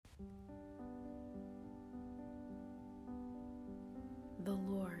The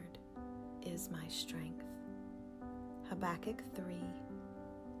Lord is my strength. Habakkuk 3,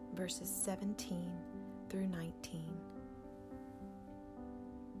 verses 17 through 19.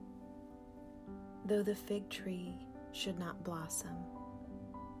 Though the fig tree should not blossom,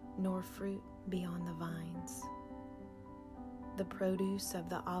 nor fruit be on the vines, the produce of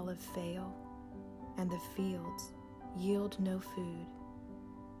the olive fail, and the fields yield no food,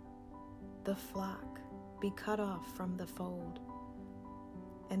 the flock be cut off from the fold,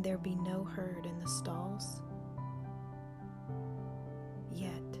 and there be no herd in the stalls,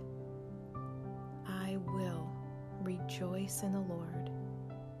 yet I will rejoice in the Lord.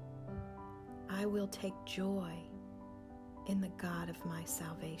 I will take joy in the God of my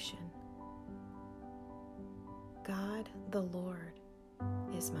salvation. God the Lord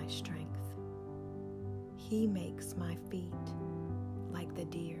is my strength. He makes my feet like the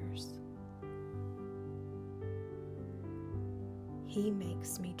deer's. He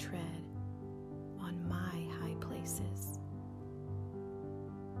makes me tread on my high places.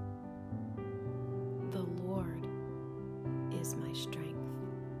 The Lord is my strength.